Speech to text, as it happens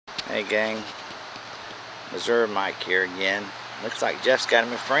Hey gang, Missouri Mike here again. Looks like Jeff's got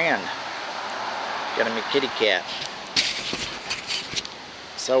him a friend. Got him a kitty cat.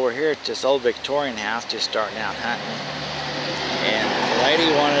 So we're here at this old Victorian house, just starting out hunting. And the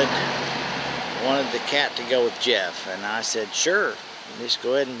lady wanted the cat to go with Jeff, and I said sure. Just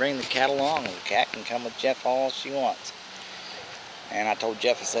go ahead and bring the cat along. The cat can come with Jeff all she wants. And I told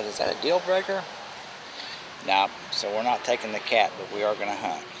Jeff, I said, is that a deal breaker? No, so we're not taking the cat, but we are going to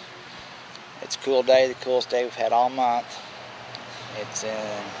hunt. It's a cool day, the coolest day we've had all month. It's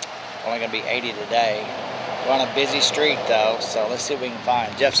only going to be 80 today. We're on a busy street though, so let's see what we can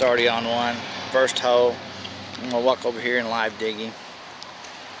find. Jeff's already on one, first hole. I'm going to walk over here and live dig him,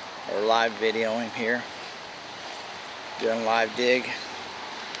 or live video him here. Doing live dig.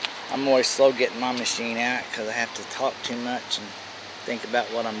 I'm always slow getting my machine out because I have to talk too much and think about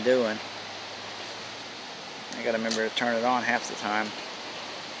what I'm doing. I gotta remember to turn it on half the time.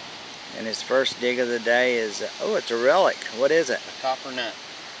 And his first dig of the day is, oh, it's a relic. What is it? A copper nut.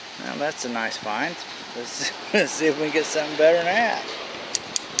 Well, that's a nice find. Let's see if we can get something better than that.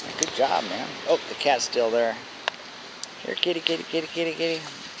 Good job, man. Oh, the cat's still there. Here, kitty, kitty, kitty, kitty, kitty.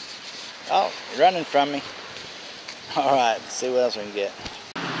 Oh, running from me. Alright, let's see what else we can get.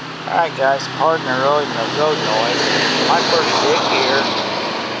 Alright guys, pardon the road noise. My first dig here,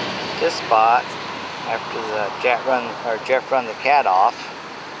 this spot, after Jeff run the cat off,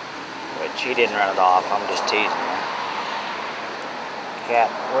 which he didn't run it off, I'm just teasing him. Cat,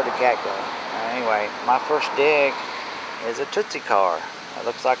 where'd the cat go? Anyway, my first dig is a Tootsie car. It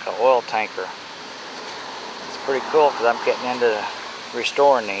looks like an oil tanker. It's pretty cool because I'm getting into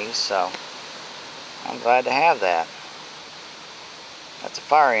restoring these, so I'm glad to have that. That's a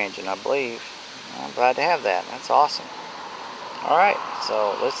fire engine, I believe. I'm glad to have that. That's awesome. Alright,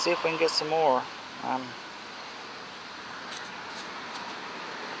 so let's see if we can get some more. I'm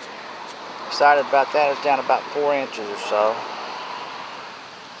excited about that. It's down about 4 inches or so.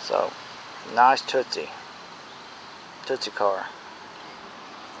 So, nice Tootsie car.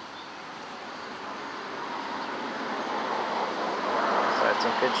 So it's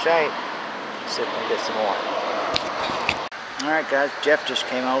in good shape. Let's see if we can get some more. Alright guys, Jeff just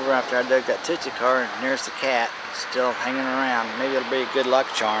came over after I dug that Tootsie car, and there's the cat still hanging around. Maybe it'll be a good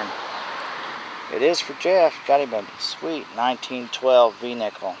luck charm. It is for Jeff. Got him a sweet 1912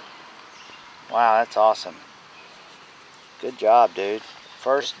 V-nickel. Wow, that's awesome. Good job, dude.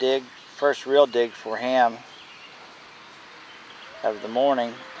 First real dig for him of the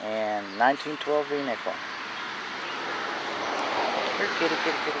morning, and 1912 V-nickel. Here, kitty,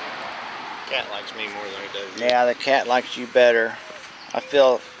 kitty, kitty. Cat likes me more than he does you. Yeah, the cat likes you better. I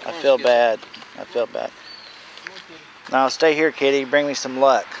feel bad. I feel bad. Now stay here, kitty. Bring me some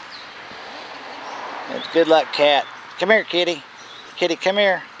luck. It's good luck, cat. Come here, kitty. Kitty, come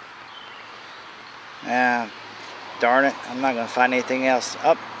here. Darn it. I'm not going to find anything else.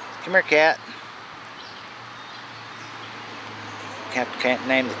 Up. Come here, cat. Can't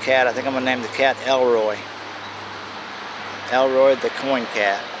name the cat. I think I'm going to name the cat Elroy. Elroy the coin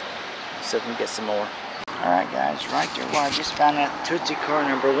cat. So we can get some more. Alright guys, right there where I just found that Tootsie car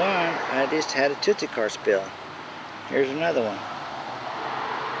number 1, I just had a Tootsie car spill. Here's another one.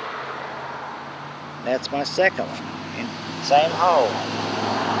 That's my second one. In same hole.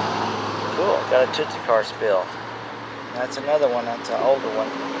 Cool, got a Tootsie car spill. That's another one, that's an older one.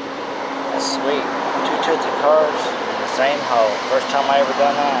 That's sweet. 2 Tootsie cars in the same hole. First time I ever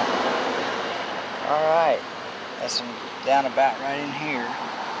done that. Alright, that's down about right in here.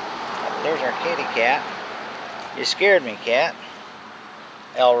 There's our kitty cat. You scared me, cat.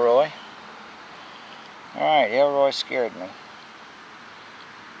 Elroy. Alright, Elroy scared me.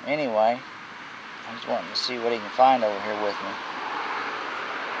 Anyway, I was wanting to see what he can find over here with me.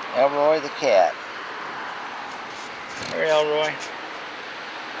 Elroy the cat. Here, Elroy.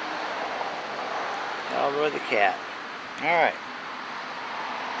 Elroy the cat. Alright.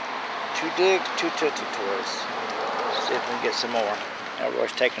 2 digs, 2 Tootsie toys. Let's see if we can get some more.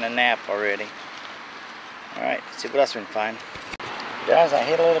 Elroy's taking a nap already. Alright, let's see what else we can find. Guys, I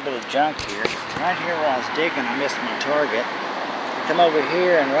hit a little bit of junk here. Right here where I was digging, I missed my target. I come over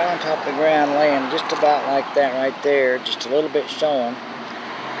here and right on top of the ground, laying just about like that right there, just a little bit showing,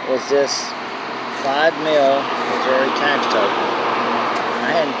 was this 5 mil Missouri tax token.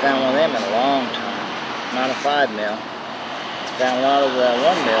 I hadn't found one of them in a long time. Not a 5 mil. Found a lot of the 1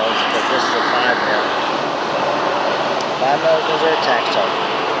 mils, but this is a 5 mil. 5 mil Missouri tax token.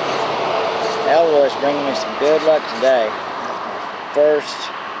 Elroy's bringing me some good luck today. First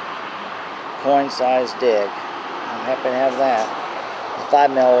coin-sized dig. I'm happy to have that. The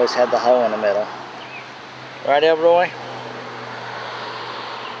 5 mil always had the hole in the middle. Right, Elroy?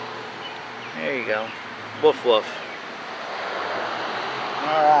 There you go. Woof woof.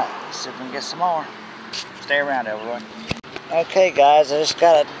 Alright, let's see if we can get some more. Stay around, Elroy. Okay guys, I just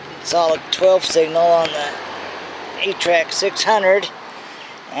got a solid 12 signal on the E-Track 600.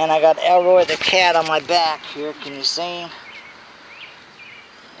 And I got Elroy the cat on my back here. Can you see him?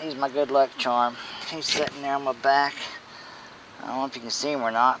 He's my good luck charm. He's sitting there on my back. I don't know if you can see him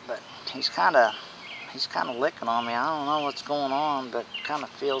or not, but he's kind of licking on me. I don't know what's going on, but it kind of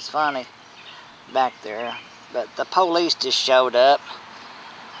feels funny back there. But the police just showed up,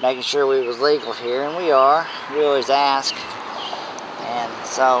 making sure we was legal here, and we are. We always ask. And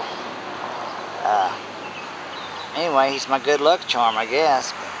so, anyway, he's my good luck charm, I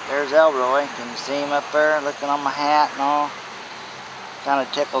guess. But there's Elroy. Can you see him up there looking on my hat and all? Kind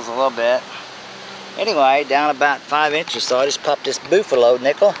of tickles a little bit. Anyway, down about 5 inches, so I just popped this buffalo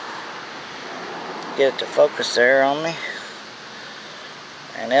nickel. Get it to focus there on me.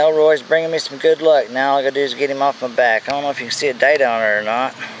 And Elroy's bringing me some good luck. Now all I gotta do is get him off my back. I don't know if you can see a date on it or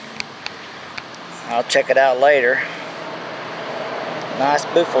not. I'll check it out later. Nice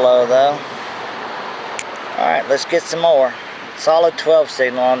buffalo though. Alright, let's get some more. Solid 12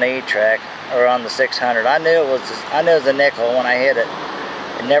 signal on the E-Track, or on the 600. I knew it was a nickel when I hit it.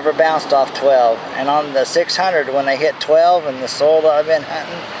 It never bounced off 12. And on the 600, when they hit 12 in the soil that I've been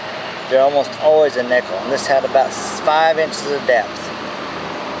hunting, they're almost always a nickel. And this had about 5 inches of depth.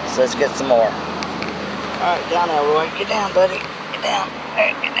 So let's get some more. Alright, down Elroy. Get down, buddy. Get down.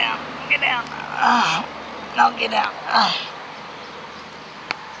 Hey, get down. Get down. No, get down.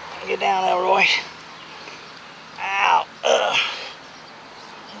 Get down, Elroy. Ow.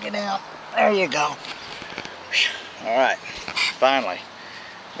 Get down. There you go. Alright, finally.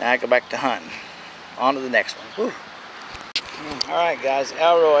 Now I go back to hunting. On to the next one. Woo. Alright guys,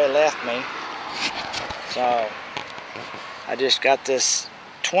 Elroy left me. So I just got this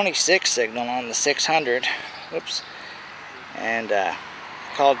 26 signal on the 600. Whoops. And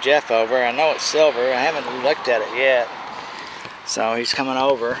called Jeff over. I know it's silver. I haven't looked at it yet. So he's coming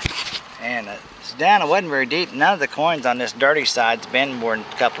over. And it's down. It wasn't very deep. None of the coins on this dirty side's been more than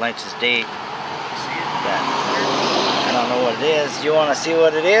a couple inches deep. I don't know what it is. You want to see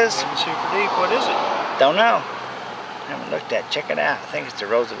what it is? Super deep. What is it? Don't know. Haven't looked at it. Check it out. I think it's the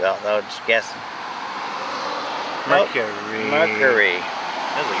Roosevelt though. Just guessing. Mercury. Nope. Mercury.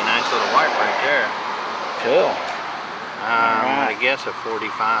 That's like a nice little wipe right there. Cool. I'm gonna guess a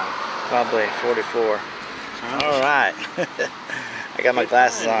 45. Probably 44. All right. I got my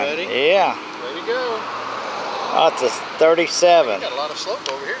glasses on. Buddy. Yeah. Way to go. Oh, it's a 37. You got a lot of slope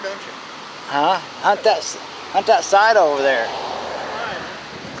over here, don't you? Huh? Hunt that side over there.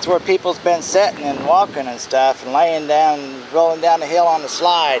 It's where people's been sitting and walking and stuff and laying down, rolling down the hill on the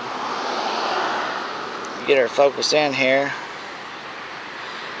slide. Get her focus in here.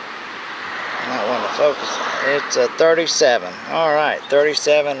 I might want to focus. It's a 37. All right,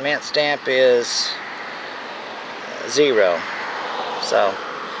 37 mint stamp is 0. So,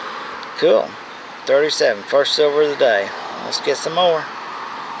 cool. 37, first silver of the day. Let's get some more.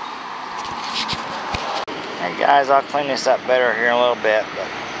 Hey guys, I'll clean this up better here in a little bit, but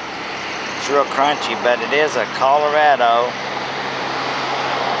it's real crunchy, but it is a Colorado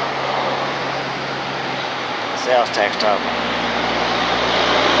sales tax token.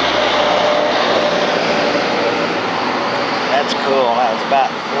 That's cool. That was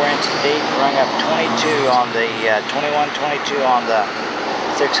about 4 inches deep. Rung up 22 on the 21-22 on the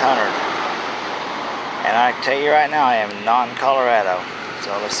 600. And I tell you right now, I am not in Colorado.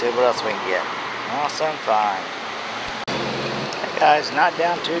 So let's see what else we can get. Awesome find. Hey guys, not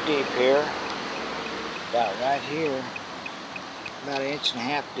down too deep here. About right here. About 1.5 inches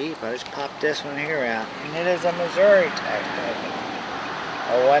deep. I just popped this one here out. And it is a Missouri tax token.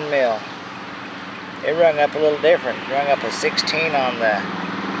 A 1 mil. It rung up a little different. It rung up a 16 on the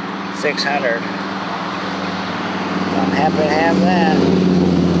 600. I'm happy to have that.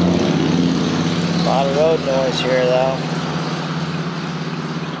 A lot of road noise here though.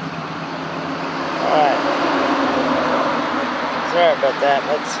 Alright. Sorry about that.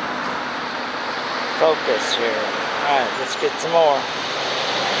 Let's focus here. Alright, let's get some more.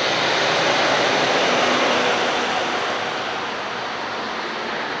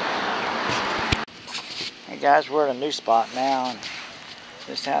 Hey guys, we're at a new spot now. And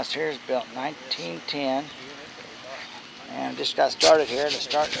this house here is built 1910. And just got started here. It's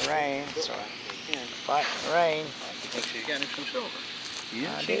starting to rain. So fighting the rain. Think she's got some silver?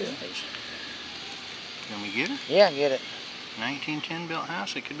 Yeah, I do. Can we get it? Yeah, get it. 1910 built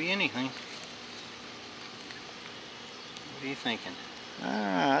house, it could be anything. What are you thinking?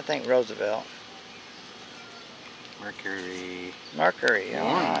 I think Roosevelt. Mercury. Mercury,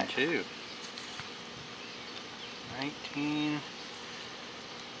 all right. Too. 19.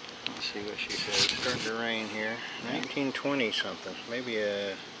 Let's see what she says. It's starting to rain here. 1920 something. Maybe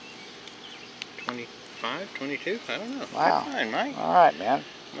a 25, 22. I don't know. Wow. You're fine, Mike. All right, man.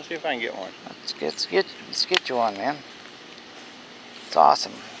 Let's see if I can get one. Let's get you one, man. It's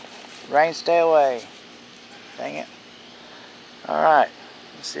awesome. Rain, stay away. Dang it. All right.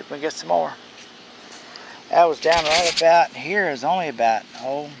 Let's see if we can get some more. That was down right about here. Is only about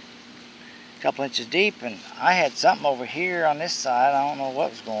a couple inches deep, and I had something over here on this side. I don't know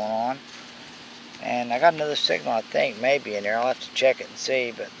what was going on. And I got another signal, I think, maybe in there. I'll have to check it and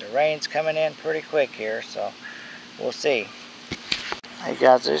see. But the rain's coming in pretty quick here, so we'll see. Hey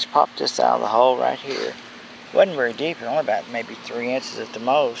guys, I just popped this out of the hole right here. Wasn't very deep, only about maybe 3 inches at the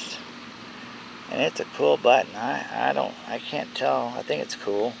most. And it's a cool button. I can't tell. I think it's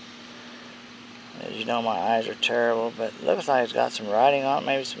cool. As you know, my eyes are terrible, but it looks like it's got some writing on it,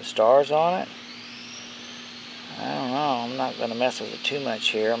 maybe some stars on it. I don't know. I'm not going to mess with it too much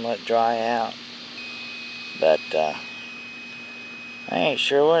here. I'm going to let it dry out. But I ain't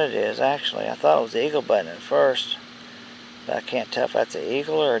sure what it is, actually. I thought it was the eagle button at first. But I can't tell if that's an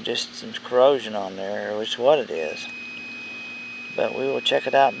eagle or just some corrosion on there, or which what it is. But we will check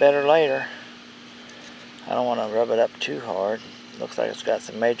it out better later. I don't want to rub it up too hard. Looks like it's got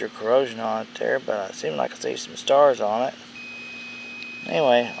some major corrosion on it there, but it seems like I see some stars on it.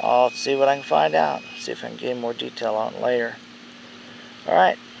 Anyway, I'll see what I can find out. See if I can get more detail on it later.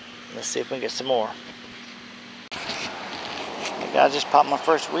 Alright, let's see if we can get some more. I just popped my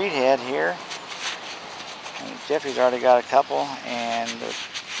first weed head here. And Jeffrey's already got a couple, and the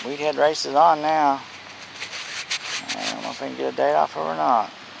weed head race is on now. I don't know if I can get a date off of it or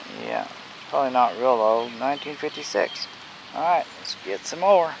not. Yeah, probably not real old. 1956. Alright, let's get some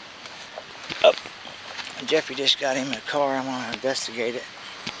more. Oh, Jeffrey just got him in a car. I'm going to investigate it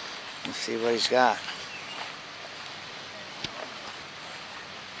and see what he's got.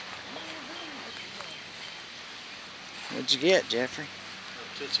 What'd you get, Jeffrey?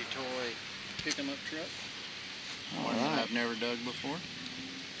 A Tootsie Toy pick-em-up truck. All One right. I've never dug before.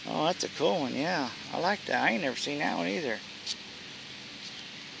 Oh, that's a cool one, yeah. I like that. I ain't never seen that one either.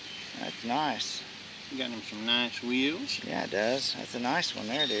 That's nice. You got him some nice wheels. Yeah, it does. That's a nice one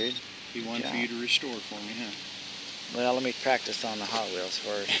there, dude. Be one for you to restore for me, huh? Well, let me practice on the Hot Wheels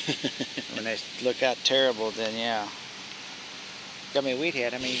first. When they look out terrible, then yeah. Got me a weed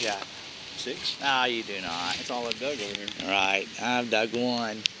head. How many you got? 6. No, you do not. That's all I've dug over here. Right, I've dug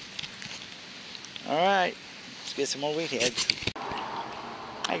one. Alright, let's get some more weed heads.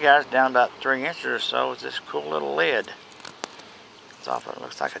 Hey guys, down about 3 inches or so is this cool little lid. It's off, it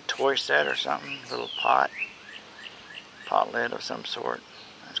looks like a toy set or something. Little pot lid of some sort.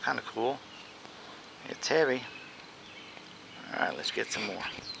 That's kind of cool. It's heavy. Alright, let's get some more.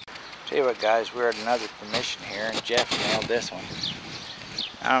 Tell you what guys, we're at another permission here, and Jeff nailed this one.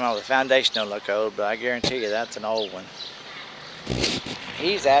 I don't know, the foundation don't look old, but I guarantee you that's an old one.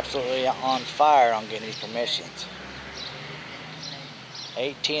 He's absolutely on fire on getting these permissions.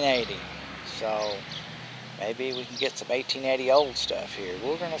 1880. So maybe we can get some 1880 old stuff here.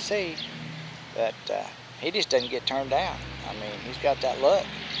 We're gonna see. But he just doesn't get turned down. I mean, he's got that look.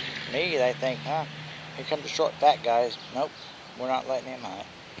 Me, they think, huh, here comes the short fat guys. Nope, we're not letting him hunt.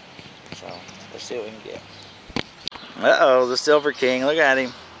 So let's see what we can get. Uh-oh, the Silver King. Look at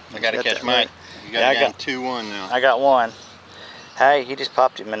him. I gotta catch Mike. You got down 2-1 now. I got one. Hey, he just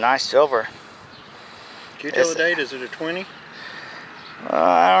popped him a nice silver. Did you tell the date? Is it a 20?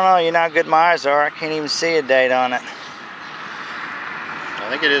 I don't know. You know how good my eyes are. I can't even see a date on it. I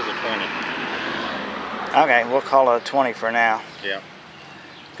think it is a 20. Okay, we'll call it a 20 for now. Yeah.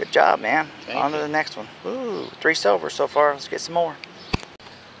 Good job, man. Thank On to the next one. Ooh, 3 silver so far. Let's get some more.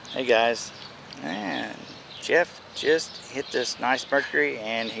 Hey guys, and Jeff just hit this nice mercury,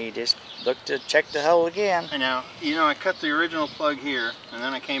 and he just looked to check the hole again. And now, you know, I cut the original plug here, and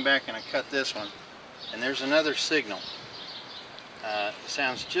then I came back and I cut this one, and there's another signal.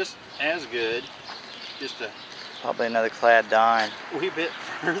 Sounds just as good, just a Probably another clad dime. wee bit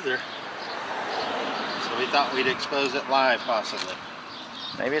further. So we thought we'd expose it live, possibly.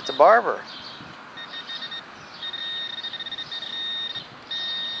 Maybe it's a barber.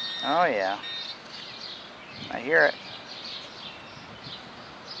 Oh yeah, I hear it.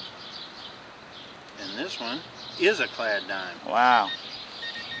 And this one is a clad dime. Wow.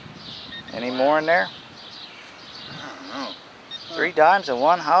 Any more in there? I don't know. 3 dimes in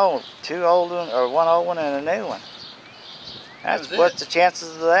one hole. 2 old ones, or 1 old one and a new one. That's what's the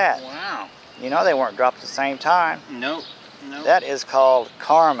chances of that? Wow. You know they weren't dropped at the same time. Nope. Nope. That is called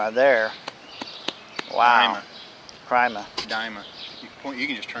karma there. Wow. Karma. Dima. You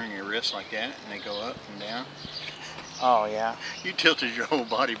can just turn your wrist like that and they go up and down. Oh, yeah. You tilted your whole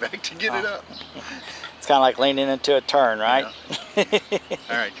body back to get it up. It's kind of like leaning into a turn, right? Yeah.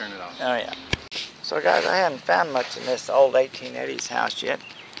 All right, turn it off. Oh, yeah. So, guys, I hadn't found much in this old 1880s house yet.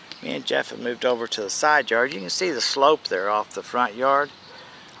 Me and Jeff have moved over to the side yard. You can see the slope there off the front yard.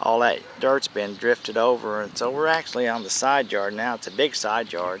 All that dirt's been drifted over, and so we're actually on the side yard now. It's a big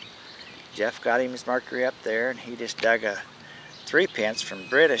side yard. Jeff got him his Mercury up there, and he just dug a 3-pence from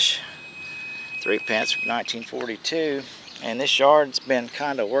British. 3-pence from 1942. And this yard's been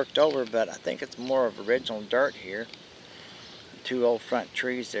kind of worked over, but I think it's more of original dirt here. 2 old front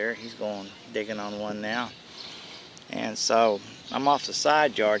trees there. He's going digging on one now. And so I'm off the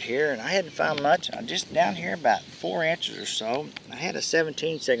side yard here, and I hadn't found much. I'm just down here about 4 inches or so. I had a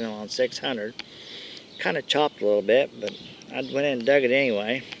 17 signal on 600. Kind of chopped a little bit, but I went in and dug it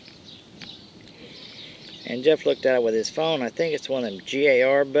anyway. And Jeff looked at it with his phone. I think it's one of them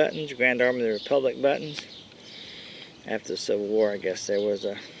GAR buttons, Grand Army of the Republic buttons. After the Civil War, I guess there was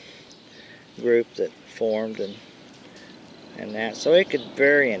a group that formed and that. So it could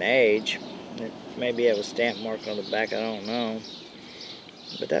vary in age. It maybe have a stamp mark on the back, I don't know.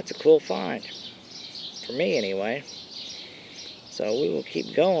 But that's a cool find. For me, anyway. So we will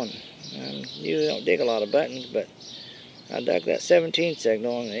keep going. Usually don't dig a lot of buttons, but I dug that 17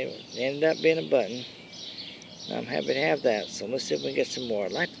 signal, and it ended up being a button. I'm happy to have that, so let's see if we can get some more.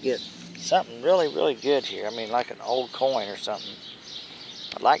 I'd like to get something really, really good here. I mean, like an old coin or something.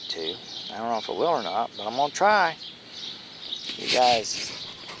 I'd like to. I don't know if I will or not, but I'm going to try. You guys,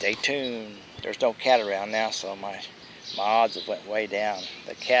 stay tuned. There's no cat around now, so my odds have went way down.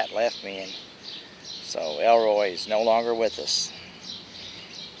 The cat left me, and so Elroy is no longer with us.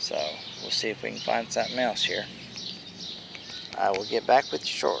 So we'll see if we can find something else here. I will get back with you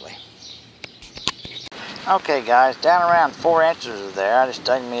shortly. Okay guys, down around 4 inches there, I just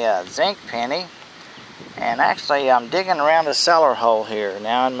dug me a zinc penny, and actually I'm digging around a cellar hole here.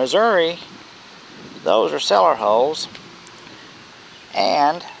 Now in Missouri, those are cellar holes,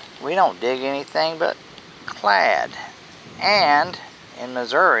 and we don't dig anything but clad. And in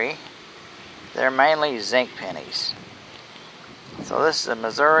Missouri, they're mainly zinc pennies. So this is a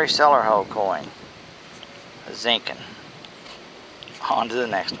Missouri cellar hole coin, a zinkin. On to the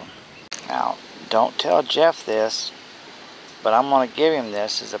next one. Now, don't tell Jeff this, but I'm going to give him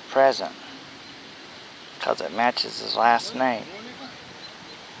this as a present because it matches his last name.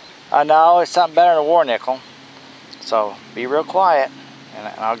 I know it's something better than a war nickel, so be real quiet, and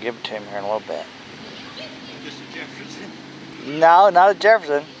I'll give it to him here in a little bit. Just a Jefferson. No, not a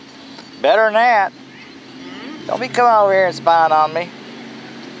Jefferson. Better than that. Don't be coming over here and spying on me.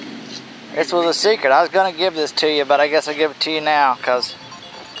 This was a secret. I was going to give this to you, but I guess I'll give it to you now because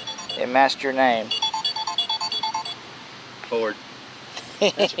it matched your name. Ford.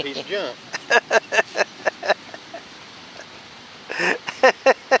 That's a piece of junk.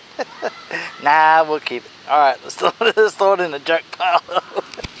 Nah, we'll keep it. Alright, let's throw it in the junk pile.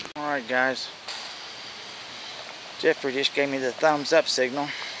 Alright guys. Jeffrey just gave me the thumbs up signal.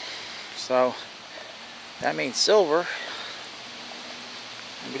 So that means silver.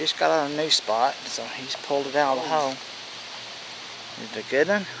 We just got on a new spot, so he's pulled it out of the hole. Is it a good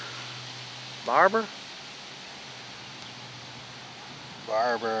one? Barber?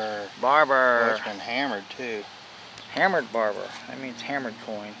 Barber. Barber. Oh, it's been hammered too. Hammered barber. That means hammered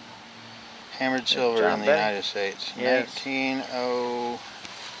coin. Hammered silver in the United States. Yes. 1900.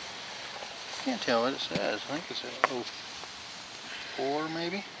 Can't tell what it says. I think it's a 04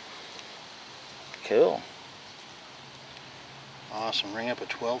 maybe. Cool. Awesome. Ring up a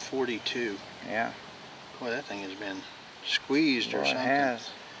 1242. Yeah. Boy, that thing has been squeezed or something. It has.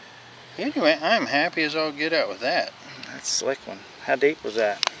 Anyway, I'm happy as all get out with that. That's a slick one. How deep was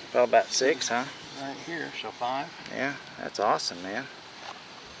that? Well, about 6, huh? Right here, so 5. Yeah, that's awesome, man.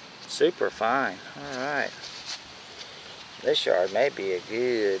 Super fine. Alright. This yard may be a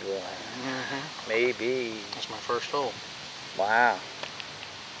good one. Maybe. That's my first hole. Wow.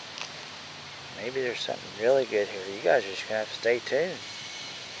 Maybe there's something really good here. You guys are just going to have to stay tuned.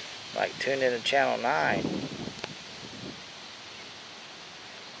 Like, tune in to Channel 9.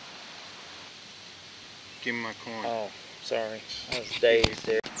 Give me my coin. Oh, sorry. I was dazed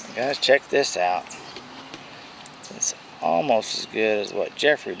there. Guys, check this out. It's almost as good as what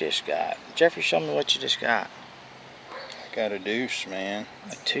Jeffrey just got. Jeffrey, show me what you just got. Got a deuce, man.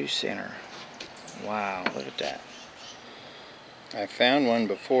 A 2-center. Wow, look at that. I found one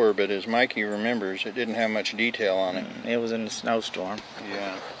before, but as Mikey remembers, it didn't have much detail on it. It was in the snowstorm.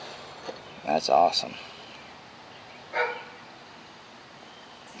 Yeah. That's awesome.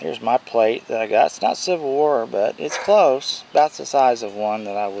 Here's my plate that I got. It's not Civil War, but it's close. About the size of one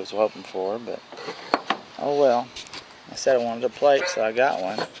that I was hoping for, but oh well. I said I wanted a plate, so I got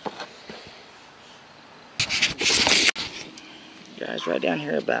one. Guys, right down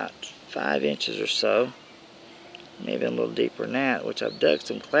here about 5 inches or so, maybe a little deeper than that, which I've dug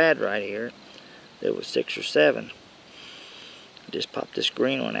some clad right here. There was 6 or 7. Just popped this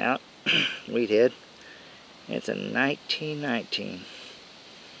green one out, wheat head. It's a 1919.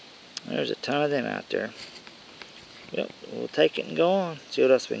 There's a ton of them out there. Yep, we'll take it and go on. See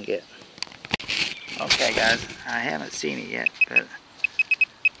what else we can get. Okay guys, I haven't seen it yet, but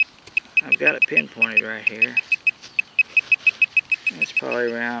I've got it pinpointed right here. It's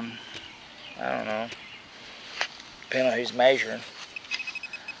probably around, I don't know, depending on who's measuring,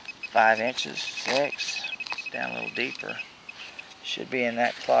 5 inches, 6, down a little deeper. Should be in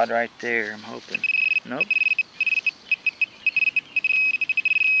that clod right there, I'm hoping. Nope.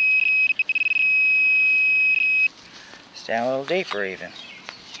 It's down a little deeper even.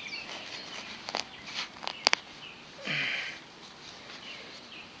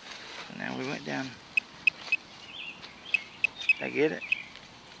 So now we went down. Did I get it?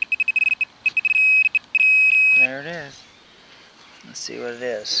 There it is. Let's see what it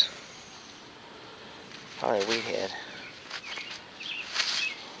is. Probably a wheat head.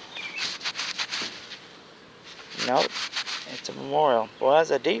 Nope, it's a memorial. Boy, that's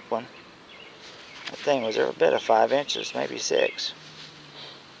a deep one. That thing was every bit of 5 inches, maybe 6.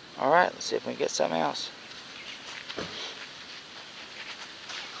 Alright, let's see if we can get something else.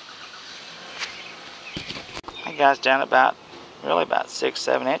 Hey guys, down about, really about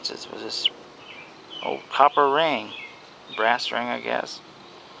 6-7 inches was this old copper ring. Brass ring, I guess.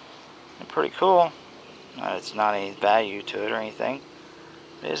 And pretty cool. It's not any value to it or anything.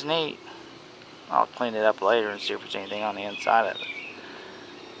 It is neat. I'll clean it up later and see if there's anything on the inside of it.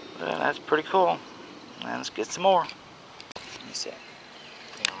 But that's pretty cool. And let's get some more. Let me see.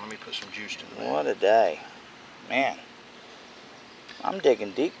 Hang on, let me put some juice to that. What a day. Man. I'm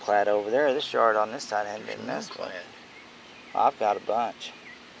digging deep clad over there. This yard on this side hadn't been messed with. I've got a bunch.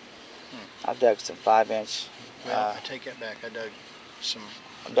 I've dug some 5-inch. Well, I take that back. I dug some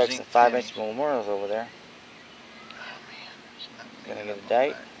 5-inch memorials over there. Oh man. Gonna get a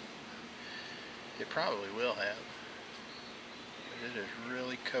date? It probably will have. But it is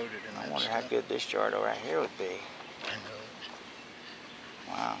really coated in that I wonder stuff. how good this yard right here would be. I know.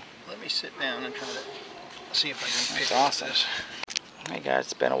 Wow. Let me sit down and try to see if I can pick That's up awesome. this. Hey guys,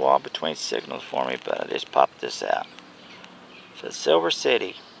 it's been a while between signals for me, but I just popped this out. It says Silver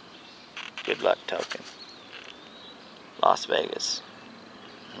City. Good luck token. Las Vegas.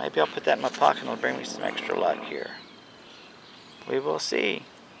 Maybe I'll put that in my pocket and it'll bring me some extra luck here. We will see.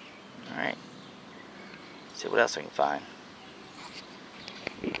 Alright. See what else we can find.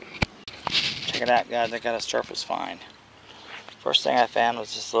 Check it out guys, I got a surface find. First thing I found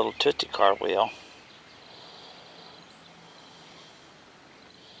was this little Tootsie car wheel.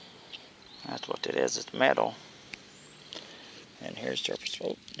 That's what it is, it's metal. And here's surface,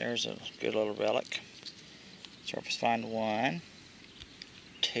 oh, there's a good little relic. Surface find 1,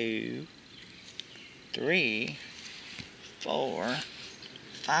 2, 3, 4,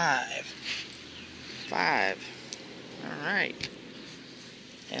 5. 5. Alright.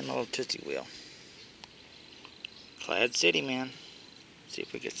 And a little Tootsie wheel. Clad City, man. See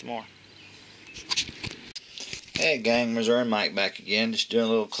if we get some more. Hey gang, Missouri Mike back again. Just doing a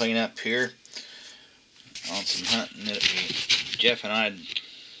little cleanup here on some hunting that Jeff and I had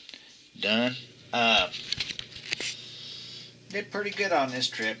done. Did pretty good on this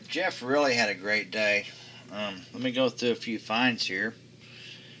trip. Jeff really had a great day. Let me go through a few finds here.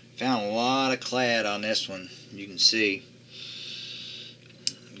 Found a lot of clad on this one. You can see.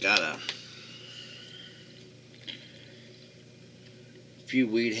 Got a few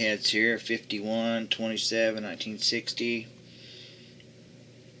weed heads here. 51, 27, 1960.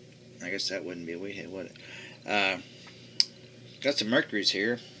 I guess that wouldn't be a weed head, would it? Got some mercuries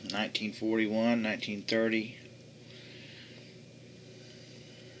here. 1941, 1930.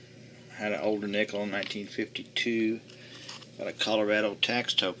 Had an older nickel in 1952. Got a Colorado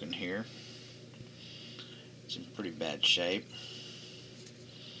tax token here. It's in pretty bad shape.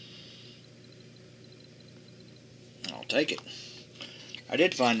 I'll take it. I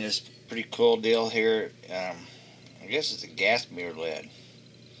did find this pretty cool deal here. I guess it's a gas meter lead.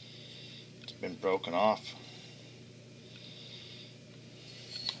 It's been broken off.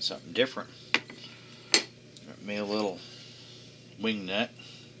 Something different. Got me a little wing nut.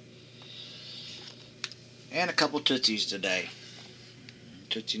 And a couple Tootsies today.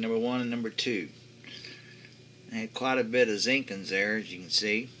 Tootsie number 1 and number 2. I had quite a bit of zinkins there, as you can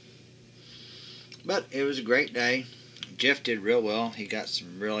see. But it was a great day. Jeff did real well. He got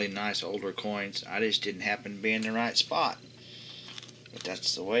some really nice older coins. I just didn't happen to be in the right spot. But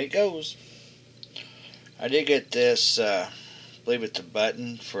that's the way it goes. I did get this, I believe it's a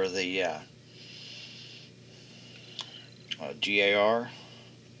button for the GAR.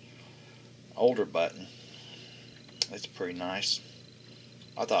 Older button. It's pretty nice.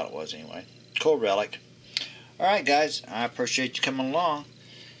 I thought it was anyway. Cool relic. Alright guys, I appreciate you coming along.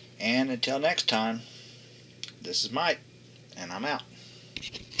 And until next time, this is Mike, and I'm out.